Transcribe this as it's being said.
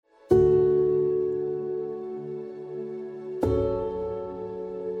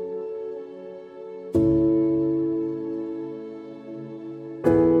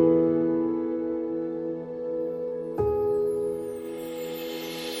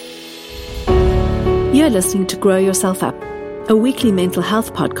You're listening to Grow Yourself Up, a weekly mental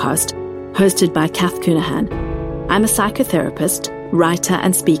health podcast hosted by Kath Coonahan. I'm a psychotherapist, writer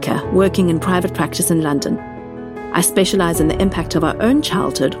and speaker working in private practice in London. I specialize in the impact of our own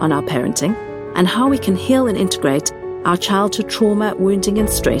childhood on our parenting and how we can heal and integrate our childhood trauma, wounding and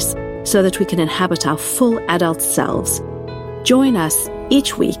stress so that we can inhabit our full adult selves. Join us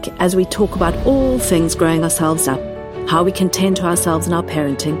each week as we talk about all things growing ourselves up, how we can tend to ourselves in our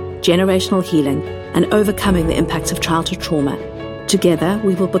parenting, generational healing, and overcoming the impacts of childhood trauma. Together,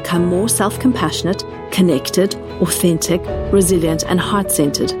 we will become more self-compassionate, connected, authentic, resilient, and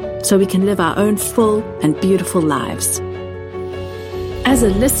heart-centered so we can live our own full and beautiful lives. As a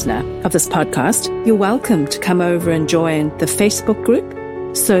listener of this podcast, you're welcome to come over and join the Facebook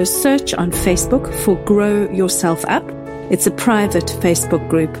group. So search on Facebook for Grow Yourself Up. It's a private Facebook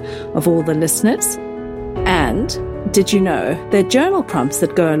group of all the listeners. And did you know there are journal prompts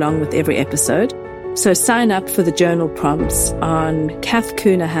that go along with every episode? So sign up for the journal prompts on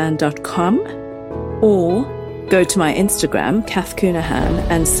kathcoonahan.com or go to my Instagram, Kath Coonahan,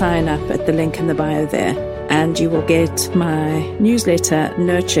 and sign up at the link in the bio there. And you will get my newsletter,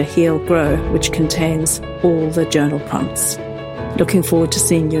 Nurture, Heal, Grow, which contains all the journal prompts. Looking forward to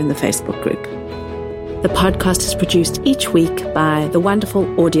seeing you in the Facebook group. The podcast is produced each week by the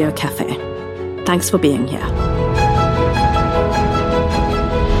wonderful Audio Cafe. Thanks for being here.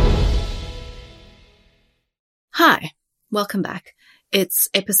 Hi, welcome back. It's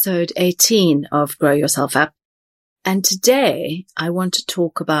episode 18 of Grow Yourself Up. And today I want to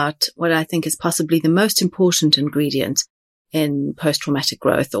talk about what I think is possibly the most important ingredient in post-traumatic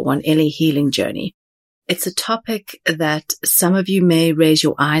growth or on any healing journey. It's a topic that some of you may raise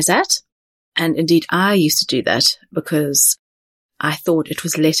your eyes at. And indeed, I used to do that because I thought it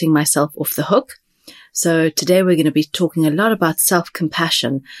was letting myself off the hook. So today we're going to be talking a lot about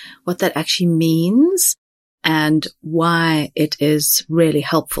self-compassion, what that actually means, and why it is really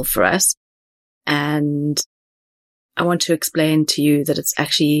helpful for us. And I want to explain to you that it's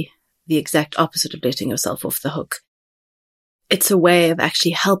actually the exact opposite of letting yourself off the hook. It's a way of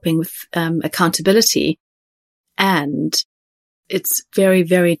actually helping with accountability, and it's very,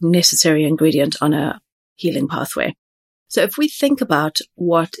 very necessary ingredient on a healing pathway. So if we think about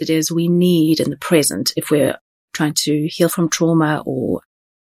what it is we need in the present, if we're trying to heal from trauma or,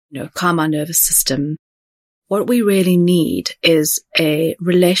 calm our nervous system, what we really need is a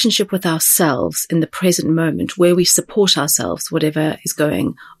relationship with ourselves in the present moment where we support ourselves, whatever is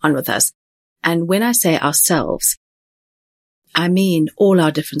going on with us. And when I say ourselves, I mean all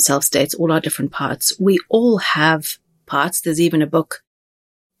our different self states, all our different parts. We all have parts. There's even a book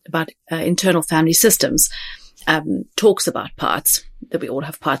about internal family systems, talks about parts, that we all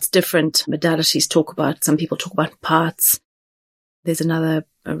have parts. Different modalities some people talk about parts. There's another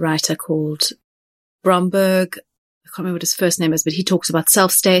writer called Bromberg, I can't remember what his first name is, but he talks about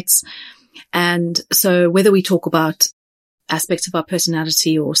self-states. And so whether we talk about aspects of our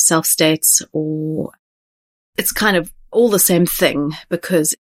personality or self-states, or it's kind of all the same thing,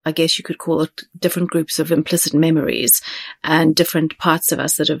 because I guess you could call it different groups of implicit memories and different parts of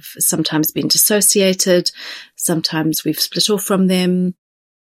us that have sometimes been dissociated. Sometimes we've split off from them.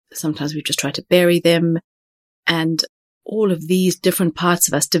 Sometimes we've just tried to bury them. And all of these different parts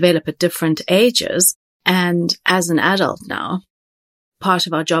of us develop at different ages. And as an adult now, part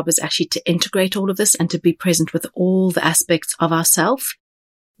of our job is actually to integrate all of this and to be present with all the aspects of ourself.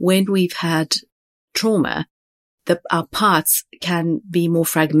 When we've had trauma, our parts can be more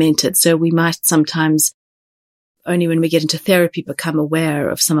fragmented. So we might sometimes, only when we get into therapy, become aware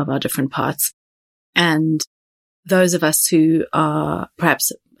of some of our different parts. And those of us who are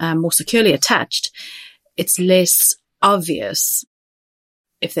perhaps more securely attached, it's less obvious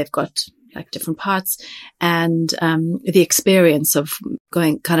if they've got different parts, and the experience of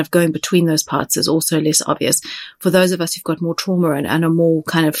going between those parts is also less obvious. For those of us who've got more trauma and are more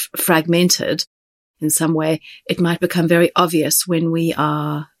kind of fragmented in some way, it might become very obvious when we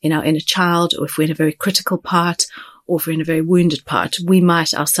are in our inner child, or if we're in a very critical part, or if we're in a very wounded part. We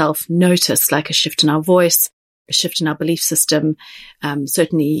might ourselves notice like a shift in our voice, a shift in our belief system.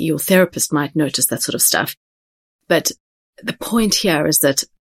 Certainly your therapist might notice that sort of stuff. But the point here is that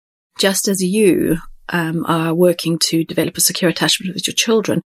just as you are working to develop a secure attachment with your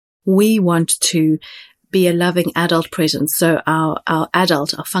children, we want to be a loving adult presence. So our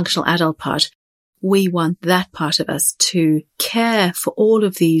functional adult part, we want that part of us to care for all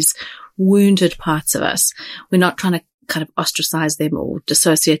of these wounded parts of us. We're not trying to kind of ostracize them or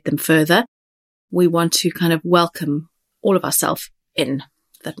dissociate them further. We want to kind of welcome all of ourselves in,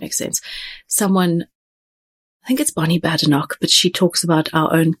 if that makes sense. Someone I think it's Bonnie Badenoch, but she talks about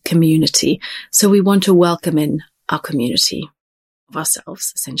our own community. So we want to welcome in our community of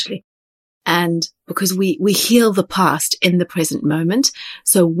ourselves, essentially. And because we heal the past in the present moment,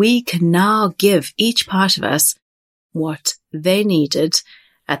 so we can now give each part of us what they needed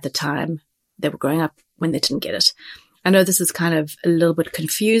at the time they were growing up when they didn't get it. I know this is kind of a little bit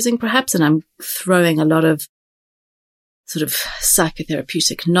confusing perhaps, and I'm throwing a lot of sort of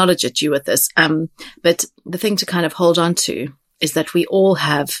psychotherapeutic knowledge at you with this. But the thing to kind of hold on to is that we all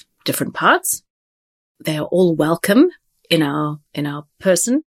have different parts. They are all welcome in our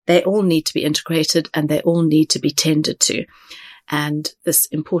person. They all need to be integrated and they all need to be tended to. And this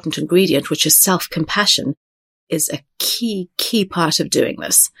important ingredient, which is self-compassion, is a key part of doing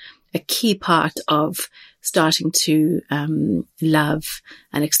this, a key part of starting to love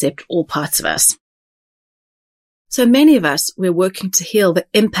and accept all parts of us. So many of us, we're working to heal the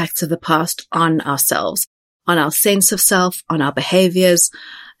impacts of the past on ourselves, on our sense of self, on our behaviors,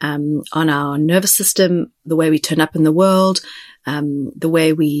 on our nervous system, the way we turn up in the world, the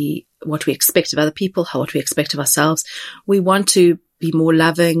way what we expect of other people, what we expect of ourselves. We want to be more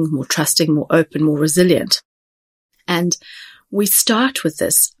loving, more trusting, more open, more resilient. And we start with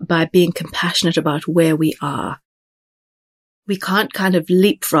this by being compassionate about where we are. We can't kind of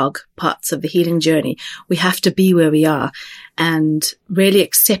leapfrog parts of the healing journey. We have to be where we are, and really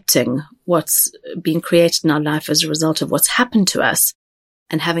accepting what's been created in our life as a result of what's happened to us,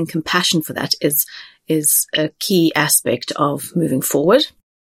 and having compassion for that is a key aspect of moving forward.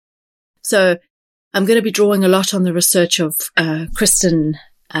 So I'm going to be drawing a lot on the research of Kristin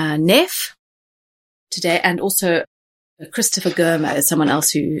Neff today, and also Christopher Germer is someone else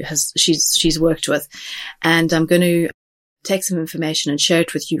who she's worked with, and I'm going to take some information and share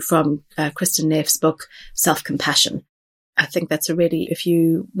it with you from Kristin Neff's book, Self-Compassion. I think that's if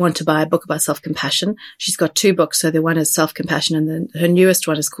you want to buy a book about self-compassion, she's got two books. So the one is Self-Compassion, and then her newest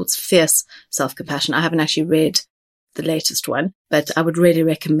one is called Fierce Self-Compassion. I haven't actually read the latest one, but I would really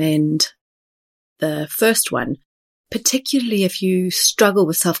recommend the first one, particularly if you struggle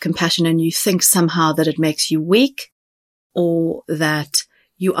with self-compassion and you think somehow that it makes you weak, or that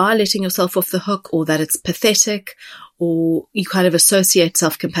you are letting yourself off the hook, or that it's pathetic, or you kind of associate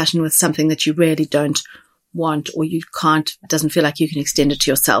self-compassion with something that you really don't want, or you can't, doesn't feel like you can extend it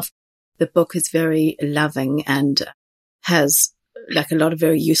to yourself. The book is very loving and has like a lot of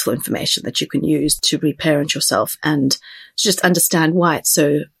very useful information that you can use to reparent yourself and to just understand why it's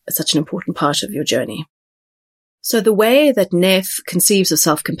such an important part of your journey. So the way that Neff conceives of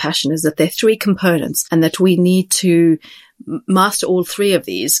self-compassion is that there are three components, and that we need to master all three of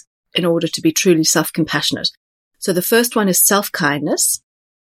these in order to be truly self-compassionate. So the first one is self-kindness,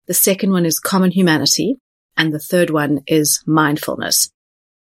 the second one is common humanity, and the third one is mindfulness.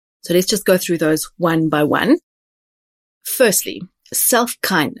 So let's just go through those one by one. Firstly,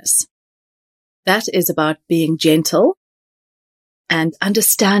 self-kindness. That is about being gentle and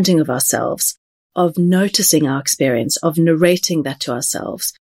understanding of ourselves, of noticing our experience, of narrating that to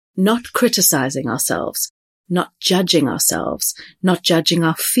ourselves, not criticizing ourselves, not judging ourselves, not judging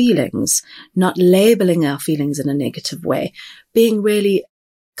our feelings, not labeling our feelings in a negative way, being really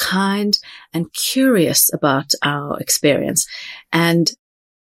kind and curious about our experience. And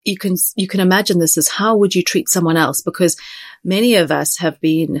you can imagine this as, how would you treat someone else? Because many of us have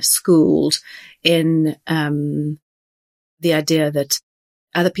been schooled in the idea that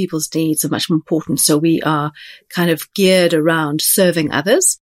other people's needs are much more important. So we are kind of geared around serving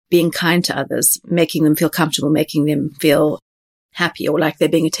others, being kind to others, making them feel comfortable, making them feel happy or like they're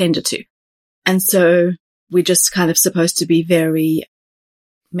being attended to. And so we're just kind of supposed to be very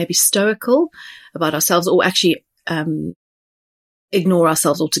maybe stoical about ourselves, or actually ignore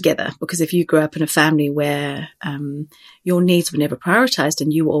ourselves altogether. Because if you grew up in a family where your needs were never prioritized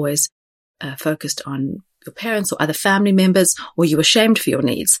and you were always focused on your parents or other family members, or you were shamed for your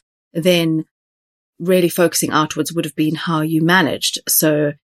needs, then really focusing outwards would have been how you managed.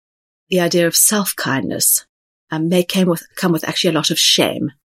 So the idea of self-kindness may come with actually a lot of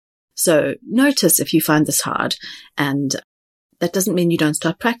shame. So notice if you find this hard, and that doesn't mean you don't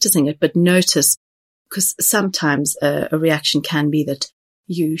start practicing it, but notice, because sometimes a reaction can be that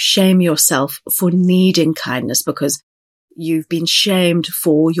you shame yourself for needing kindness because you've been shamed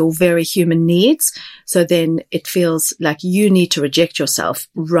for your very human needs. So then it feels like you need to reject yourself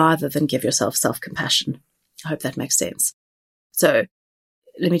rather than give yourself self-compassion. I hope that makes sense. So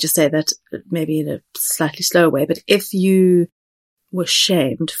let me just say that maybe in a slightly slower way, but if you were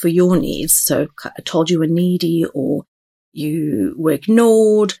shamed for your needs, so I told you were needy, or you were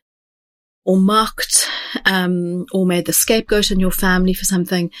ignored or mocked, or made the scapegoat in your family for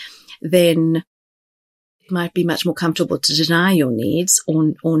something, then it it might be much more comfortable to deny your needs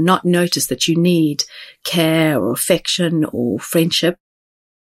or not notice that you need care or affection or friendship.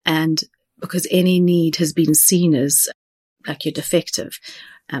 And because any need has been seen as like you're defective,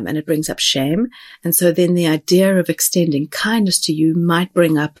 and it brings up shame. And so then the idea of extending kindness to you might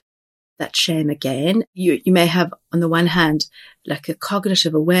bring up that shame again. You may have, on the one hand, like a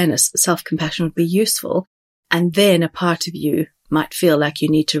cognitive awareness, self-compassion would be useful. And then a part of you might feel like you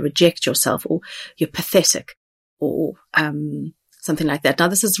need to reject yourself or you're pathetic or something like that. Now,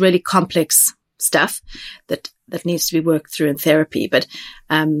 this is really complex stuff that needs to be worked through in therapy. But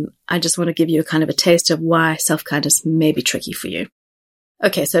I just want to give you a kind of a taste of why self-kindness may be tricky for you.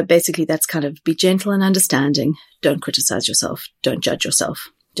 Okay, so basically that's kind of be gentle and understanding. Don't criticize yourself. Don't judge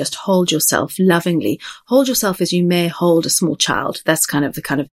yourself. Just hold yourself lovingly. Hold yourself as you may hold a small child. That's kind of the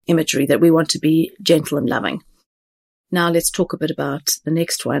kind of imagery that we want to be gentle and loving. Now let's talk a bit about the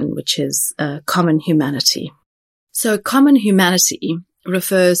next one, which is common humanity. So common humanity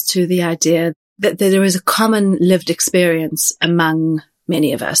refers to the idea that there is a common lived experience among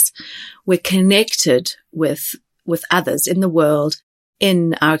many of us. We're connected with others in the world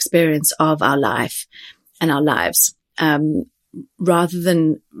in our experience of our life and our lives. Rather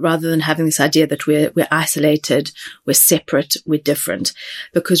than having this idea that we're isolated, we're separate, we're different,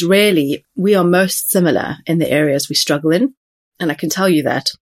 because really we are most similar in the areas we struggle in. And I can tell you that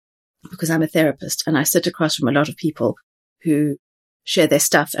because I'm a therapist and I sit across from a lot of people who share their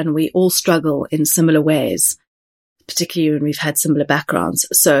stuff, and we all struggle in similar ways, particularly when we've had similar backgrounds.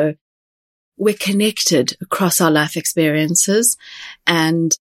 So we're connected across our life experiences,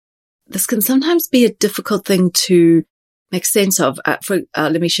 and this can sometimes be a difficult thing to make sense of.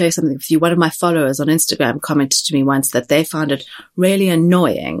 Let me share something with you. One of my followers on Instagram commented to me once that they found it really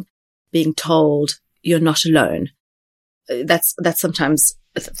annoying being told you're not alone. That's sometimes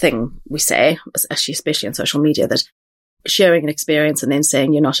a thing we say, especially on social media, that sharing an experience and then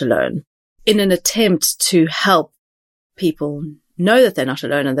saying you're not alone in an attempt to help people know that they're not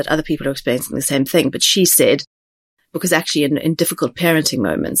alone and that other people are experiencing the same thing. But she said, because actually in difficult parenting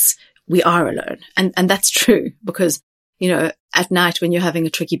moments, we are alone. And that's true, because at night when you're having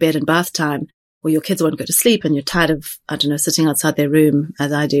a tricky bed and bath time, or your kids won't go to sleep and you're tired of, sitting outside their room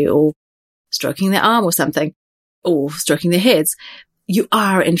as I do, or stroking their arm or something, or stroking their heads, you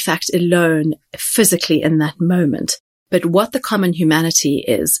are in fact alone physically in that moment. But what the common humanity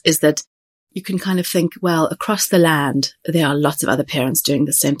is that you can kind of think, well, across the land, there are lots of other parents doing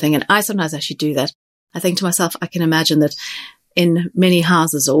the same thing. And I sometimes actually do that. I think to myself, I can imagine that in many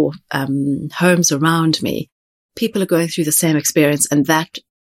houses or homes around me, people are going through the same experience, and that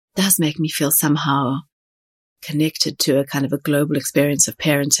does make me feel somehow connected to a kind of a global experience of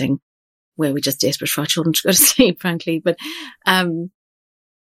parenting where we're just desperate for our children to go to sleep, frankly. But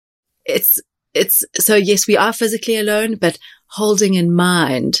so yes, we are physically alone, but holding in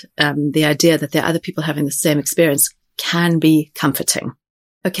mind the idea that there are other people having the same experience can be comforting.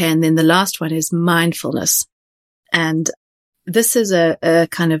 Okay, and then the last one is mindfulness. And this is a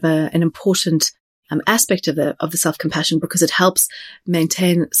kind of an important aspect of the self-compassion, because it helps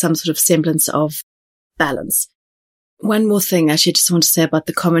maintain some sort of semblance of balance. One more thing I actually just want to say about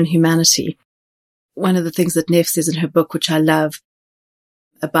the common humanity. One of the things that Nev says in her book, which I love,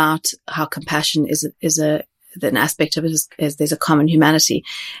 about how compassion is an aspect of it is there's a common humanity,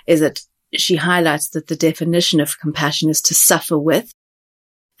 is that she highlights that the definition of compassion is to suffer with.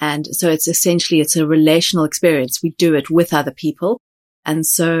 And so it's a relational experience. We do it with other people. And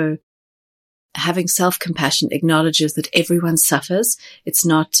so having self-compassion acknowledges that everyone suffers. It's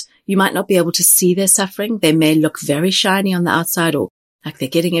not, you might not be able to see their suffering. They may look very shiny on the outside or like they're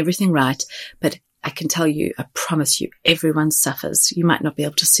getting everything right. But I can tell you, I promise you, everyone suffers. You might not be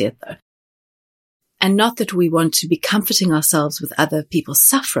able to see it though. And not that we want to be comforting ourselves with other people's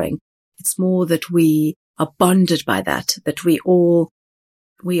suffering. It's more that we are bonded by that we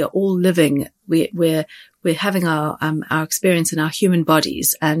are all living, we're having our experience in our human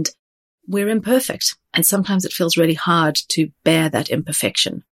bodies, and we're imperfect. And sometimes it feels really hard to bear that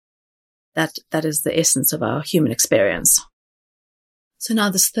imperfection. That is the essence of our human experience. So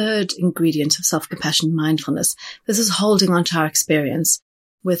now this third ingredient of self-compassion, mindfulness, this is holding on to our experience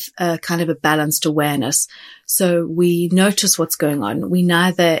with a kind of a balanced awareness. So we notice what's going on. We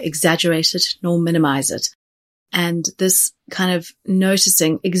neither exaggerate it nor minimize it. And this kind of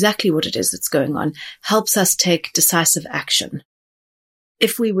noticing exactly what it is that's going on helps us take decisive action.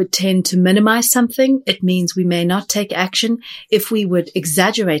 If we would tend to minimize something, it means we may not take action. If we would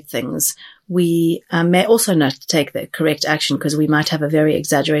exaggerate things, we may also not take the correct action, because we might have a very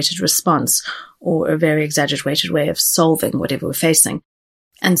exaggerated response or a very exaggerated way of solving whatever we're facing.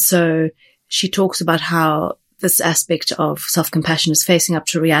 And so she talks about how this aspect of self-compassion is facing up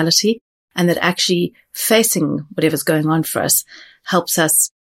to reality, and that actually facing whatever's going on for us helps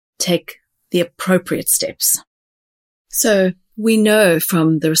us take the appropriate steps. So we know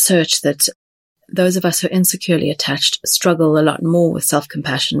from the research that those of us who are insecurely attached struggle a lot more with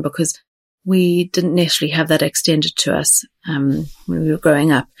self-compassion because we didn't necessarily have that extended to us when we were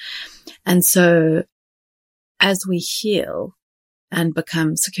growing up. And so as we heal and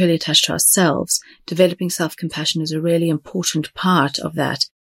become securely attached to ourselves, developing self-compassion is a really important part of that,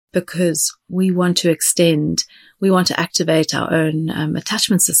 because we want to activate our own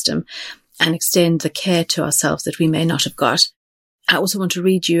attachment system and extend the care to ourselves that we may not have got. I also want to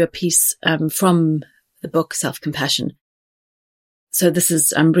read you a piece from the book Self-Compassion. So this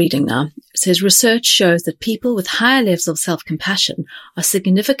is, I'm reading now. It says, research shows that people with higher levels of self-compassion are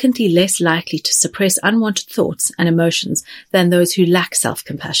significantly less likely to suppress unwanted thoughts and emotions than those who lack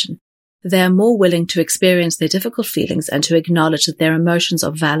self-compassion. They are more willing to experience their difficult feelings and to acknowledge that their emotions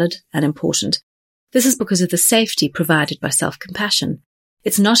are valid and important. This is because of the safety provided by self-compassion.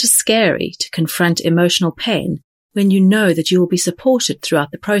 It's not as scary to confront emotional pain when you know that you will be supported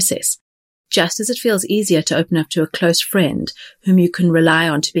throughout the process. Just as it feels easier to open up to a close friend whom you can rely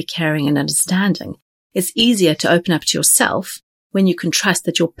on to be caring and understanding, it's easier to open up to yourself when you can trust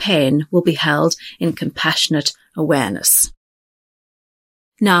that your pain will be held in compassionate awareness.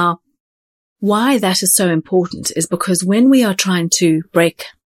 Now, why that is so important is because when we are trying to break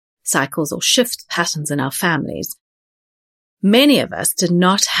cycles or shift patterns in our families, many of us did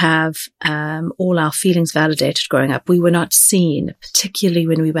not have all our feelings validated growing up. We were not seen, particularly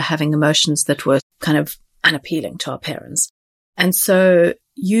when we were having emotions that were kind of unappealing to our parents. And so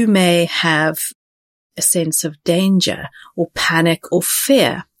you may have a sense of danger or panic or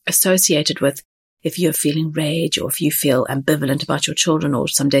fear associated with if you're feeling rage, or if you feel ambivalent about your children, or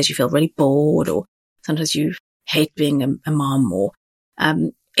some days you feel really bored, or sometimes you hate being a mom, or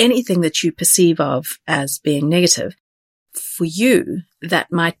anything that you perceive of as being negative. For you,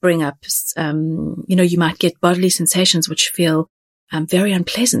 that might bring up, you might get bodily sensations which feel very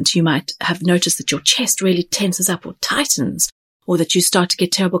unpleasant. You might have noticed that your chest really tenses up or tightens, or that you start to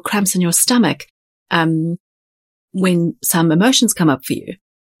get terrible cramps in your stomach when some emotions come up for you.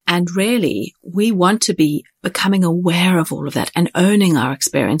 And really, we want to be becoming aware of all of that and owning our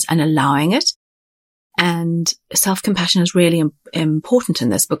experience and allowing it. And self-compassion is really important in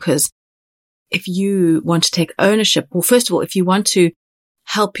this, because if you want to take ownership, well, first of all, if you want to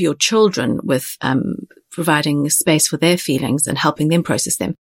help your children with providing space for their feelings and helping them process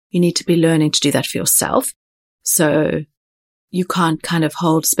them, you need to be learning to do that for yourself. So you can't kind of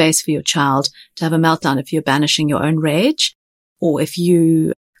hold space for your child to have a meltdown if you're banishing your own rage, or if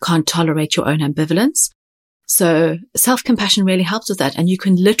you can't tolerate your own ambivalence. So self-compassion really helps with that. And you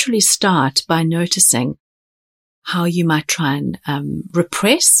can literally start by noticing how you might try and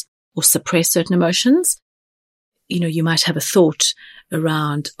repress or suppress certain emotions. You might have a thought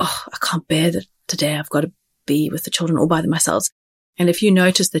around, I can't bear that today I've got to be with the children all by themselves. And if you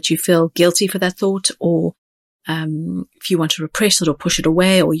notice that you feel guilty for that thought, or if you want to repress it or push it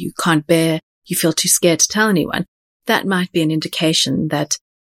away, or you can't bear, you feel too scared to tell anyone, that might be an indication that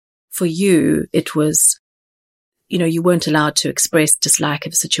for you, it was, you weren't allowed to express dislike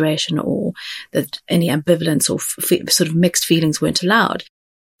of a situation, or that any ambivalence or sort of mixed feelings weren't allowed.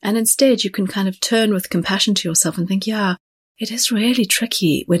 And instead, you can kind of turn with compassion to yourself and think, yeah, it is really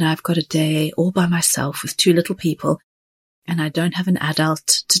tricky when I've got a day all by myself with two little people and I don't have an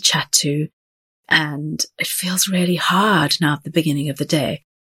adult to chat to. And it feels really hard now at the beginning of the day.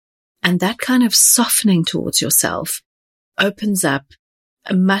 And that kind of softening towards yourself opens up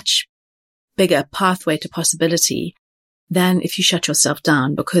a much bigger pathway to possibility than if you shut yourself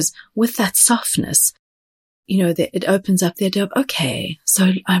down, because with that softness, it opens up the idea of, okay,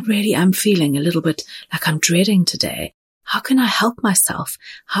 so I really am feeling a little bit like I'm dreading today. How can I help myself?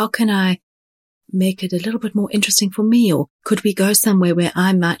 How can I make it a little bit more interesting for me? Or could we go somewhere where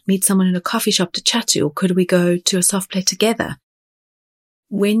I might meet someone in a coffee shop to chat to? Or could we go to a soft play together?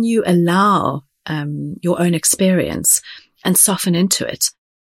 When you allow your own experience and soften into it,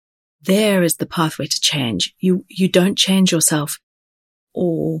 there is the pathway to change. You don't change yourself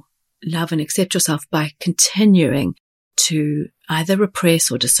or love and accept yourself by continuing to either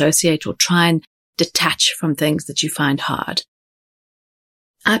repress or dissociate or try and detach from things that you find hard.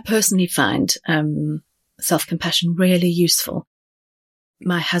 I personally find self-compassion really useful.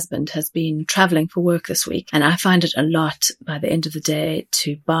 My husband has been traveling for work this week, and I find it a lot by the end of the day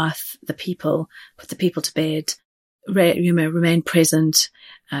to bath the people, put the people to bed, remain present.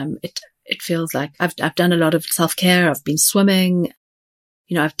 It feels like I've done a lot of self-care. I've been swimming.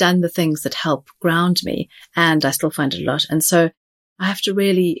 I've done the things that help ground me, and I still find it a lot. And so I have to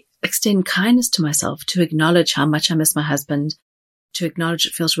really extend kindness to myself, to acknowledge how much I miss my husband, to acknowledge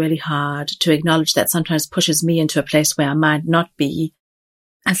it feels really hard, to acknowledge that sometimes pushes me into a place where I might not be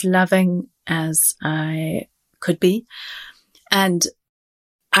as loving as I could be. And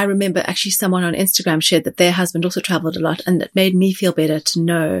I remember actually someone on Instagram shared that their husband also traveled a lot, and it made me feel better to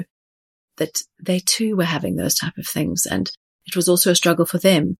know that they too were having those type of things. And it was also a struggle for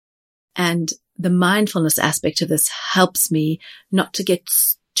them. And the mindfulness aspect of this helps me not to get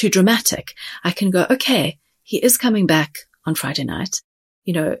too dramatic. I can go, okay, he is coming back on Friday night.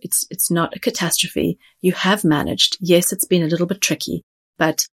 It's not a catastrophe. You have managed. Yes, it's been a little bit tricky,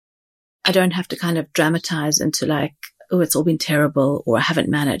 but I don't have to kind of dramatize into like, oh, it's all been terrible, or I haven't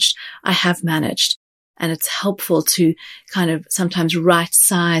managed. I have managed. And it's helpful to kind of sometimes right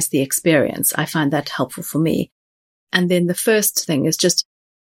size the experience. I find that helpful for me. And then the first thing is just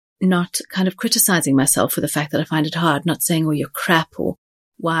not kind of criticizing myself for the fact that I find it hard, not saying, oh, you're crap, or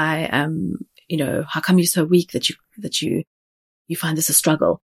why, how come you're so weak that you find this a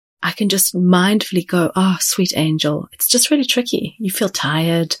struggle. I can just mindfully go, oh, sweet angel, it's just really tricky. You feel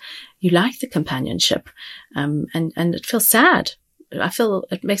tired. You like the companionship. And it feels sad.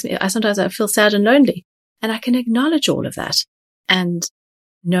 Sometimes I feel sad and lonely, and I can acknowledge all of that and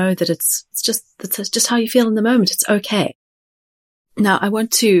know that it's just how you feel in the moment. It's okay. Now, I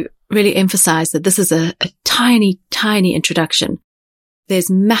want to really emphasize that this is a tiny, tiny introduction. There's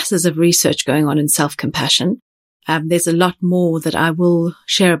masses of research going on in self-compassion. There's a lot more that I will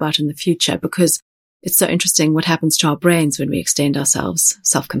share about in the future, because it's so interesting what happens to our brains when we extend ourselves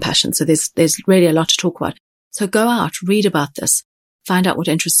self-compassion. So there's really a lot to talk about. So go out, read about this, find out what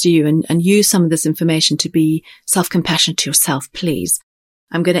interests you, and use some of this information to be self-compassionate to yourself, please.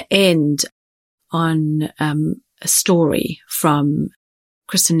 I'm going to end on a story from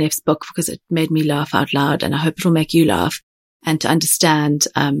Kristin Neff's book, because it made me laugh out loud, and I hope it'll make you laugh, and to understand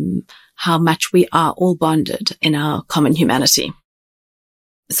how much we are all bonded in our common humanity.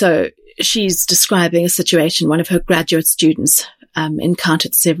 So she's describing a situation one of her graduate students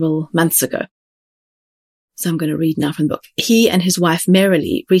encountered several months ago. So I'm going to read now from the book. He and his wife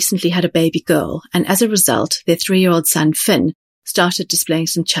Merrily recently had a baby girl, and as a result, their 3-year-old son Finn started displaying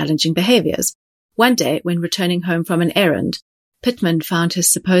some challenging behaviors. One day, when returning home from an errand, Pittman found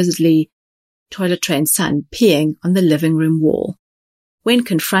his supposedly toilet-trained son peeing on the living room wall. When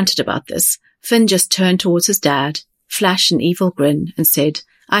confronted about this, Finn just turned towards his dad, flashed an evil grin, and said,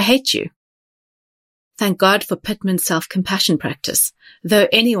 "I hate you." Thank God for Pittman's self-compassion practice. Though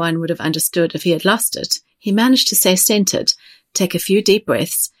anyone would have understood if he had lost it, he managed to stay centered, take a few deep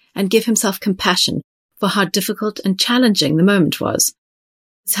breaths, and give himself compassion for how difficult and challenging the moment was.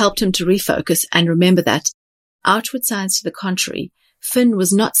 This helped him to refocus and remember that, outward signs to the contrary, Finn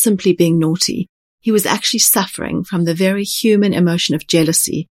was not simply being naughty. He was actually suffering from the very human emotion of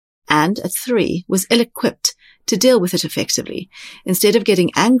jealousy, and at 3 was ill-equipped to deal with it effectively. Instead of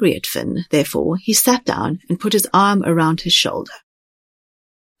getting angry at Finn, therefore, he sat down and put his arm around his shoulder.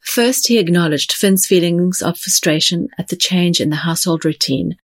 First, he acknowledged Finn's feelings of frustration at the change in the household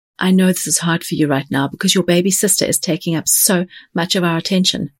routine. I know this is hard for you right now because your baby sister is taking up so much of our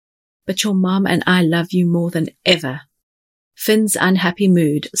attention, but your mom and I love you more than ever. Finn's unhappy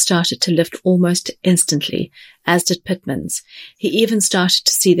mood started to lift almost instantly, as did Pittman's. He even started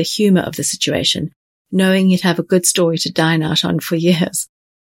to see the humor of the situation, knowing he'd have a good story to dine out on for years.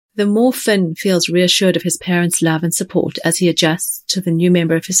 The more Finn feels reassured of his parents' love and support as he adjusts to the new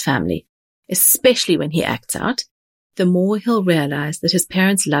member of his family, especially when he acts out, the more he'll realize that his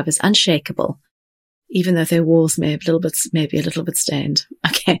parents' love is unshakable, even though their walls may be a little bit stained.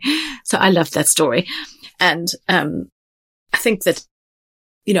 Okay, so I love that story. And I think that,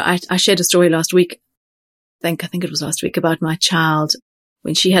 I shared a story last week, I think it was last week, about my child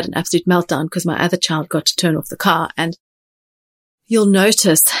when she had an absolute meltdown because my other child got to turn off the car. And you'll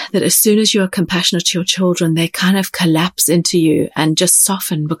notice that as soon as you are compassionate to your children, they kind of collapse into you and just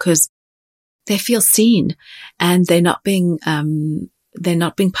soften because they feel seen and they're not being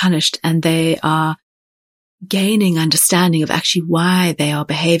punished, and they are gaining understanding of actually why they are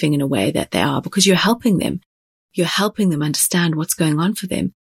behaving in a way that they are, because you're helping them. You're helping them understand what's going on for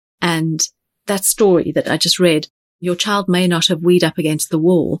them. And that story that I just read, your child may not have weed up against the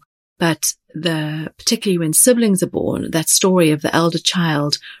wall, but particularly when siblings are born, that story of the elder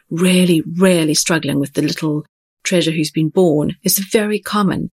child really, really struggling with the little treasure who's been born is very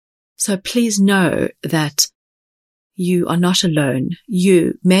common. So please know that you are not alone.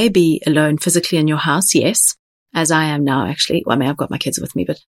 You may be alone physically in your house, yes, as I am now actually. Well, I've got my kids with me,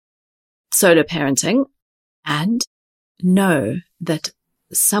 but solo parenting. And know that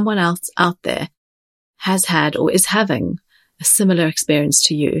someone else out there has had or is having a similar experience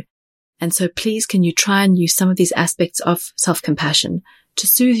to you. And so please, can you try and use some of these aspects of self-compassion to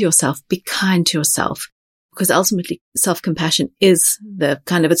soothe yourself, be kind to yourself, because ultimately self-compassion is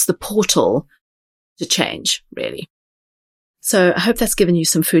it's the portal to change, really. So I hope that's given you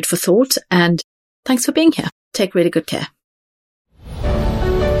some food for thought, and thanks for being here. Take really good care.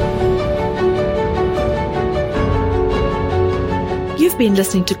 You've been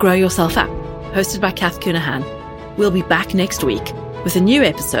listening to Grow Yourself Up, hosted by Kath Coonahan. We'll be back next week with a new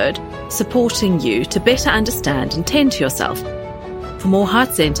episode supporting you to better understand and tend to yourself for more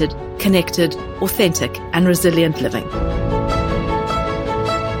heart-centered, connected, authentic, and resilient living.